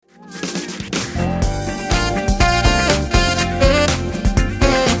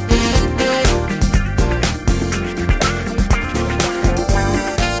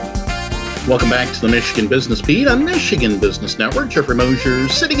Welcome back to the Michigan Business Beat on Michigan Business Network. Jeffrey Mosier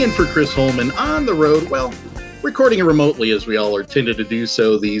sitting in for Chris Holman on the road. Well, recording remotely as we all are tended to do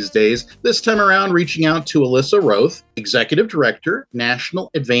so these days. This time around, reaching out to Alyssa Roth, Executive Director, National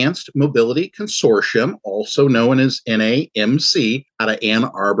Advanced Mobility Consortium, also known as NAMC, out of Ann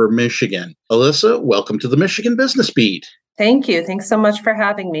Arbor, Michigan. Alyssa, welcome to the Michigan Business Beat. Thank you. Thanks so much for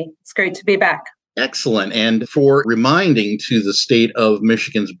having me. It's great to be back. Excellent. And for reminding to the state of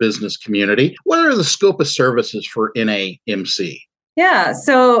Michigan's business community, what are the scope of services for NAMC? Yeah,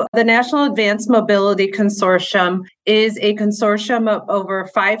 so the National Advanced Mobility Consortium is a consortium of over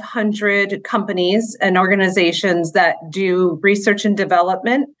 500 companies and organizations that do research and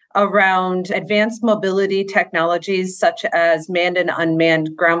development around advanced mobility technologies such as manned and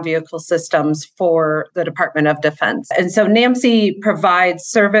unmanned ground vehicle systems for the Department of Defense. And so NAMC provides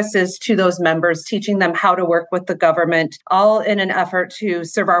services to those members, teaching them how to work with the government, all in an effort to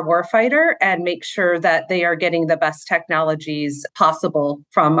serve our warfighter and make sure that they are getting the best technologies possible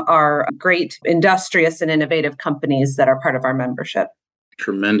from our great industrious and innovative companies that are part of our membership.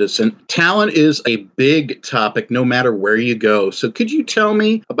 Tremendous. And talent is a big topic no matter where you go. So could you tell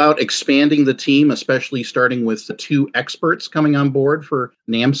me about expanding the team, especially starting with the two experts coming on board for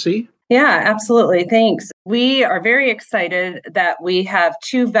NAMC? Yeah, absolutely. Thanks. We are very excited that we have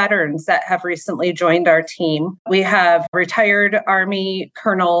two veterans that have recently joined our team. We have retired Army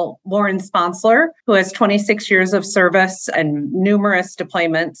Colonel Warren Sponsler, who has 26 years of service and numerous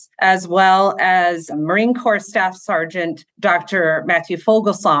deployments, as well as Marine Corps Staff Sergeant Dr. Matthew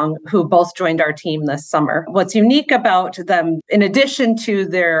Fogelsong, who both joined our team this summer. What's unique about them, in addition to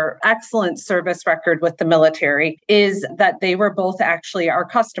their excellent service record with the military, is that they were both actually our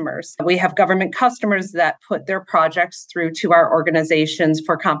customers. We have government customers that put their projects through to our organizations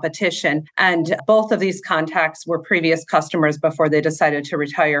for competition. And both of these contacts were previous customers before they decided to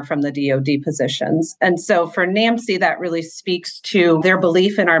retire from the DoD positions. And so for NAMC, that really speaks to their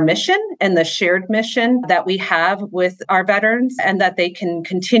belief in our mission and the shared mission that we have with our veterans, and that they can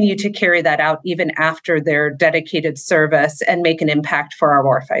continue to carry that out even after their dedicated service and make an impact for our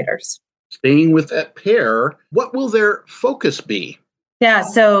warfighters. Staying with that pair, what will their focus be? Yeah,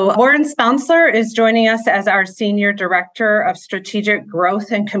 so Warren Sponsler is joining us as our Senior Director of Strategic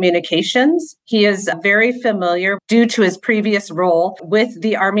Growth and Communications. He is very familiar, due to his previous role, with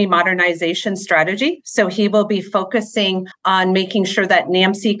the Army modernization strategy. So he will be focusing on making sure that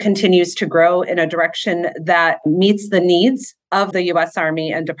NAMC continues to grow in a direction that meets the needs of the U.S. Army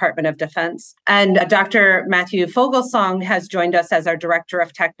and Department of Defense. And Dr. Matthew Fogelsong has joined us as our Director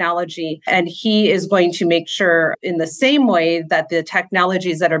of Technology, and he is going to make sure, in the same way that the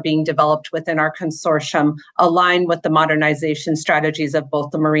technologies that are being developed within our consortium align with the modernization strategies of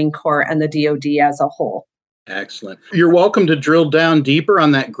both the Marine Corps and the DoD as a whole. Excellent. You're welcome to drill down deeper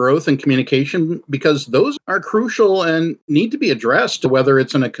on that growth and communication, because those are crucial and need to be addressed, whether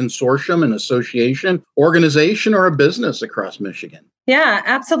it's in a consortium, an association, organization, or a business across Michigan. Yeah,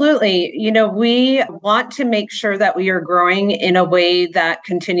 absolutely. We want to make sure that we are growing in a way that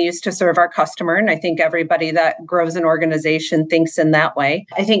continues to serve our customer. And I think everybody that grows an organization thinks in that way.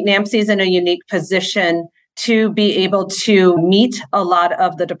 I think NAMC is in a unique position to be able to meet a lot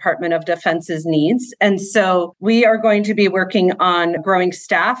of the Department of Defense's needs. And so we are going to be working on growing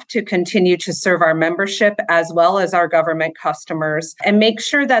staff to continue to serve our membership as well as our government customers, and make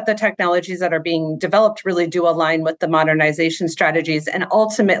sure that the technologies that are being developed really do align with the modernization strategies and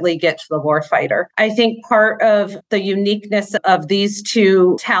ultimately get to the warfighter. I think part of the uniqueness of these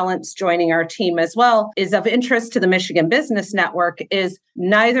two talents joining our team as well is of interest to the Michigan Business Network is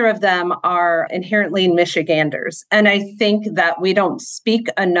neither of them are inherently Michiganders. And I think that we don't speak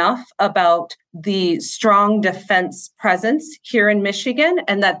enough about the strong defense presence here in Michigan,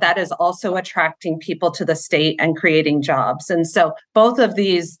 and that is also attracting people to the state and creating jobs. And so both of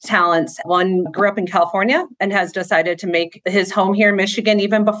these talents, one grew up in California and has decided to make his home here in Michigan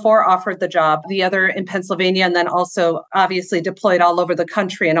even before offered the job, the other in Pennsylvania, and then also obviously deployed all over the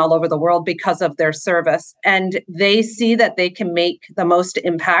country and all over the world because of their service. And they see that they can make the most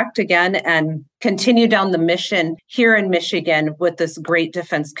impact again and continue down the mission here in Michigan with this great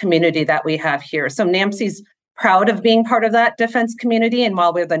defense community that we have here. So NAMC's proud of being part of that defense community. And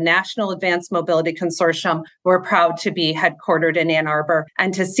while we're the National Advanced Mobility Consortium, we're proud to be headquartered in Ann Arbor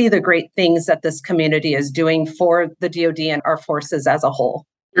and to see the great things that this community is doing for the DoD and our forces as a whole.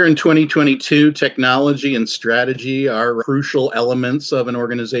 Here in 2022, technology and strategy are crucial elements of an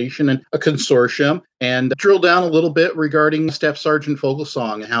organization and a consortium. And drill down a little bit regarding Staff Sergeant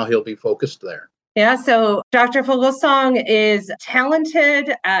Fogelsong and how he'll be focused there. Yeah, so Dr. Fogelsong is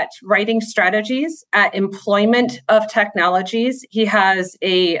talented at writing strategies, at employment of technologies. He has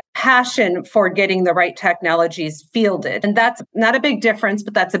a passion for getting the right technologies fielded. And that's not a big difference,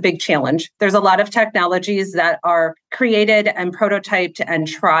 but that's a big challenge. There's a lot of technologies that are created and prototyped and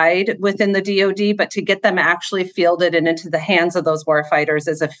tried within the DoD, but to get them actually fielded and into the hands of those warfighters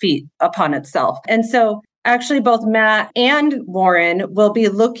is a feat upon itself. And so actually, both Matt and Warren will be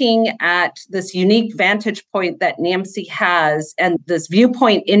looking at this unique vantage point that NAMC has and this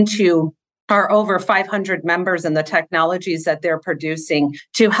viewpoint into our over 500 members and the technologies that they're producing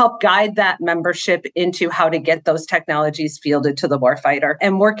to help guide that membership into how to get those technologies fielded to the warfighter,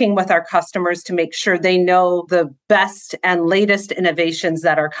 and working with our customers to make sure they know the best and latest innovations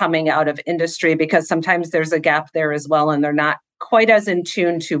that are coming out of industry, because sometimes there's a gap there as well, and they're not quite as in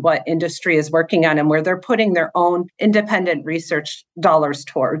tune to what industry is working on and where they're putting their own independent research dollars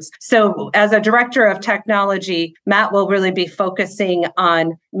towards. So as a director of technology, Matt will really be focusing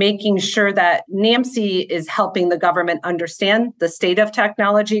on making sure that NAMC is helping the government understand the state of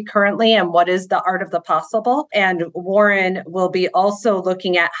technology currently and what is the art of the possible. And Warren will be also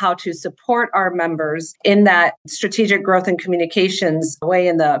looking at how to support our members in that strategic growth and communications way,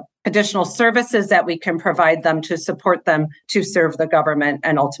 in the additional services that we can provide them to support them to serve the government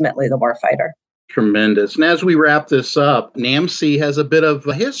and ultimately the warfighter. Tremendous. And as we wrap this up, NAMC has a bit of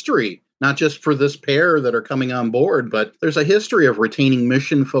a history, not just for this pair that are coming on board, but there's a history of retaining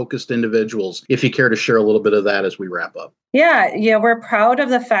mission-focused individuals. If you care to share a little bit of that as we wrap up. Yeah, we're proud of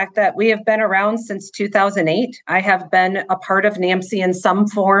the fact that we have been around since 2008. I have been a part of NAMC in some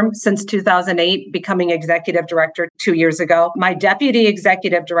form since 2008, becoming executive director 2 years ago. My deputy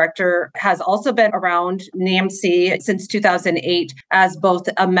executive director has also been around NAMC since 2008 as both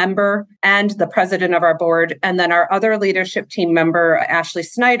a member and the president of our board. And then our other leadership team member, Ashley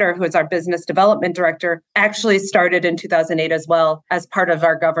Snyder, who is our business development director, actually started in 2008 as well as part of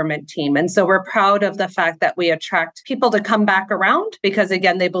our government team. And so we're proud of the fact that we attract people to come back around because,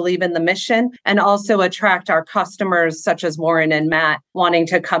 again, they believe in the mission, and also attract our customers such as Warren and Matt wanting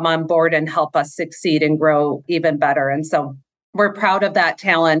to come on board and help us succeed and grow even better. And so we're proud of that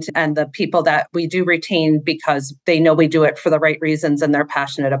talent and the people that we do retain because they know we do it for the right reasons and they're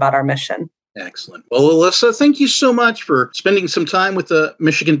passionate about our mission. Excellent. Well, Alyssa, thank you so much for spending some time with the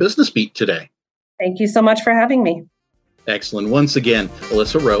Michigan Business Beat today. Thank you so much for having me. Excellent. Once again,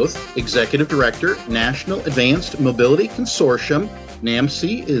 Alyssa Roth, Executive Director, National Advanced Mobility Consortium.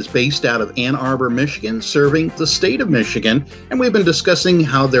 NAMC is based out of Ann Arbor, Michigan, serving the state of Michigan, and we've been discussing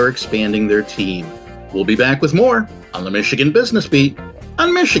how they're expanding their team. We'll be back with more on the Michigan Business Beat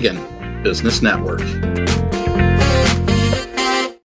on Michigan Business Network.